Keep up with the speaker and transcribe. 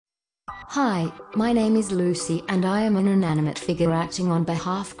Hi, my name is Lucy and I am an inanimate figure acting on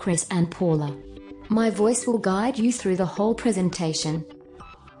behalf of Chris and Paula. My voice will guide you through the whole presentation.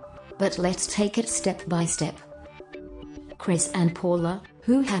 But let's take it step by step. Chris and Paula,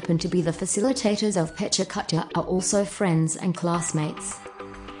 who happen to be the facilitators of pecha kucha, are also friends and classmates.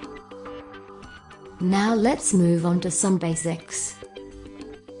 Now let's move on to some basics.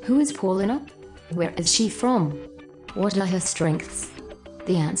 Who is Paulina? Where is she from? What are her strengths?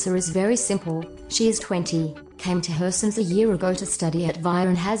 The answer is very simple. She is 20, came to Horsens a year ago to study at VIA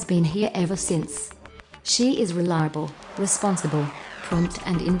and has been here ever since. She is reliable, responsible, prompt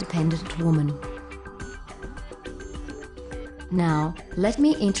and independent woman. Now, let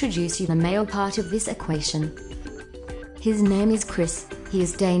me introduce you the male part of this equation. His name is Chris, he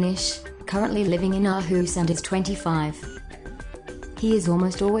is Danish, currently living in Aarhus and is 25. He is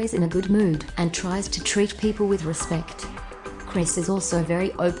almost always in a good mood and tries to treat people with respect. Chris is also a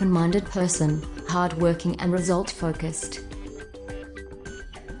very open-minded person, hard-working and result-focused.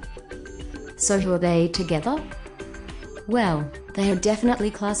 So who are they together? Well, they are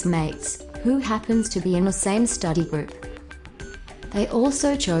definitely classmates, who happens to be in the same study group. They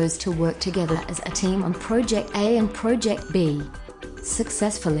also chose to work together as a team on Project A and Project B.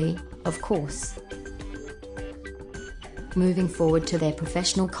 Successfully, of course. Moving forward to their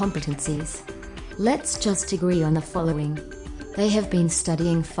professional competencies. Let's just agree on the following. They have been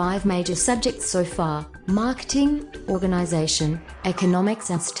studying 5 major subjects so far: marketing, organization, economics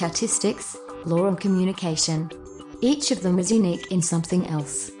and statistics, law and communication. Each of them is unique in something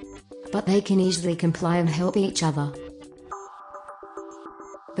else. But they can easily comply and help each other.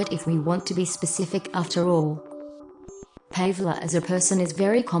 But if we want to be specific after all, Pavla as a person is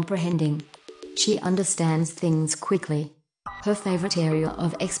very comprehending. She understands things quickly. Her favorite area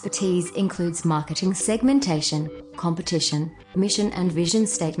of expertise includes marketing segmentation, competition, mission and vision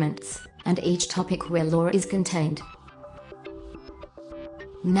statements, and each topic where law is contained.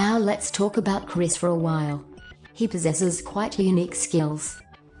 Now let's talk about Chris for a while. He possesses quite unique skills.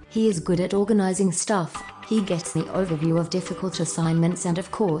 He is good at organizing stuff, he gets the overview of difficult assignments and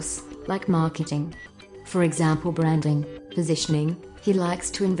of course, like marketing. For example, branding, positioning, he likes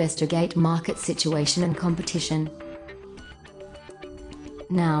to investigate market situation and competition.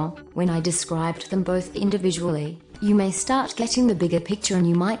 Now, when I described them both individually, you may start getting the bigger picture and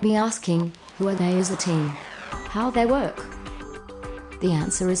you might be asking, who are they as a team? How they work? The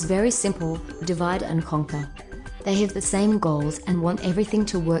answer is very simple: divide and conquer. They have the same goals and want everything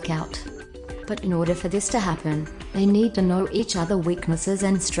to work out. But in order for this to happen, they need to know each other's weaknesses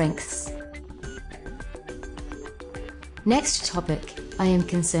and strengths. Next topic I am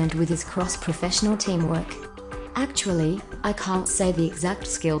concerned with is cross-professional teamwork. Actually, I can't say the exact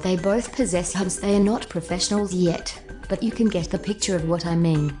skill they both possess as they are not professionals yet, but you can get the picture of what I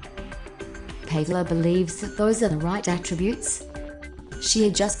mean. Pavla believes that those are the right attributes. She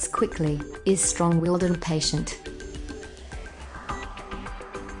adjusts quickly, is strong-willed and patient.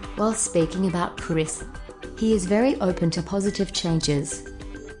 While speaking about Chris, he is very open to positive changes,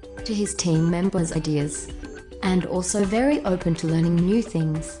 to his team members' ideas, and also very open to learning new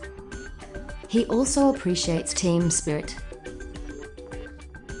things. He also appreciates team spirit.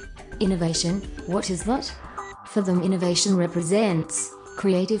 Innovation, what is that? For them, innovation represents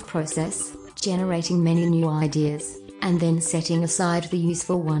creative process, generating many new ideas, and then setting aside the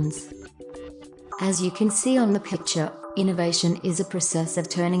useful ones. As you can see on the picture, innovation is a process of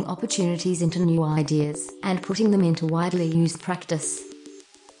turning opportunities into new ideas and putting them into widely used practice.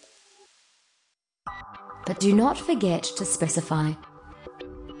 But do not forget to specify.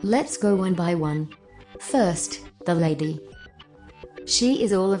 Let's go one by one. First, the lady. She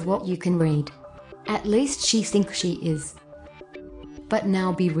is all of what you can read. At least she thinks she is. But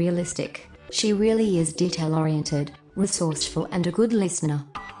now be realistic. She really is detail-oriented, resourceful and a good listener.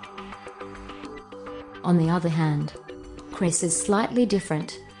 On the other hand, Chris is slightly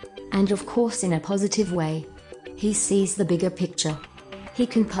different. And of course in a positive way. He sees the bigger picture. He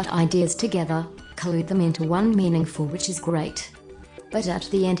can put ideas together, collude them into one meaningful, which is great. But at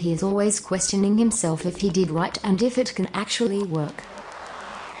the end he is always questioning himself if he did right and if it can actually work.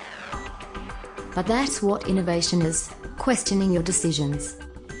 But that's what innovation is, questioning your decisions.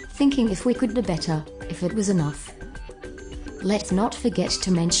 Thinking if we could do better, if it was enough. Let's not forget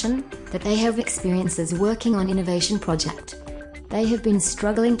to mention that they have experiences working on innovation project. They have been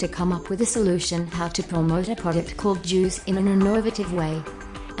struggling to come up with a solution how to promote a product called juice in an innovative way.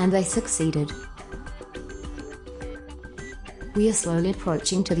 And they succeeded. We are slowly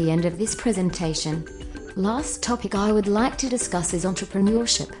approaching to the end of this presentation. Last topic I would like to discuss is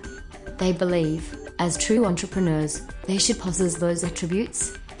entrepreneurship. They believe, as true entrepreneurs, they should possess those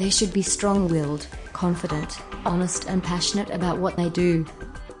attributes, They should be strong-willed, confident, honest and passionate about what they do.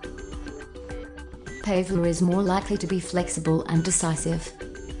 Pavla is more likely to be flexible and decisive.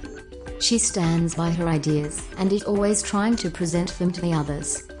 She stands by her ideas and is always trying to present them to the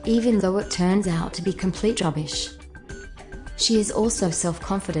others, even though it turns out to be complete rubbish. She is also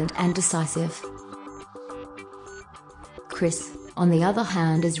self-confident and decisive. Chris, on the other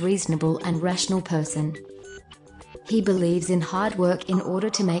hand, is reasonable and rational person. He believes in hard work in order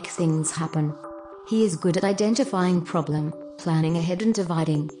to make things happen. He is good at identifying problem, planning ahead and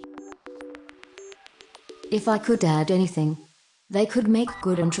dividing. If I could add anything, they could make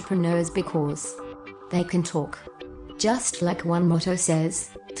good entrepreneurs because they can talk. Just like one motto says,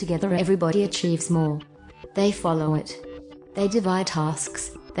 together everybody achieves more. They follow it. They divide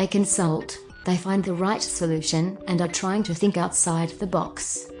tasks, they consult, they find the right solution and are trying to think outside the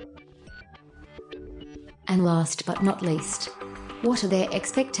box. And last but not least, what are their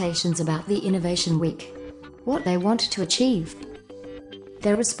expectations about the Innovation Week? What they want to achieve?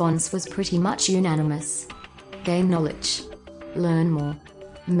 Their response was pretty much unanimous. Gain knowledge, learn more,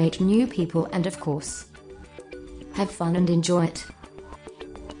 meet new people and of course, have fun and enjoy it.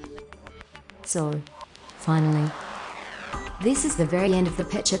 So, finally, this is the very end of the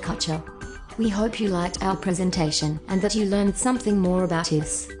pecha kucha. We hope you liked our presentation and that you learned something more about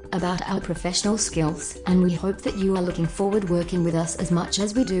us, about our professional skills, and we hope that you are looking forward working with us as much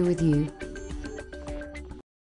as we do with you.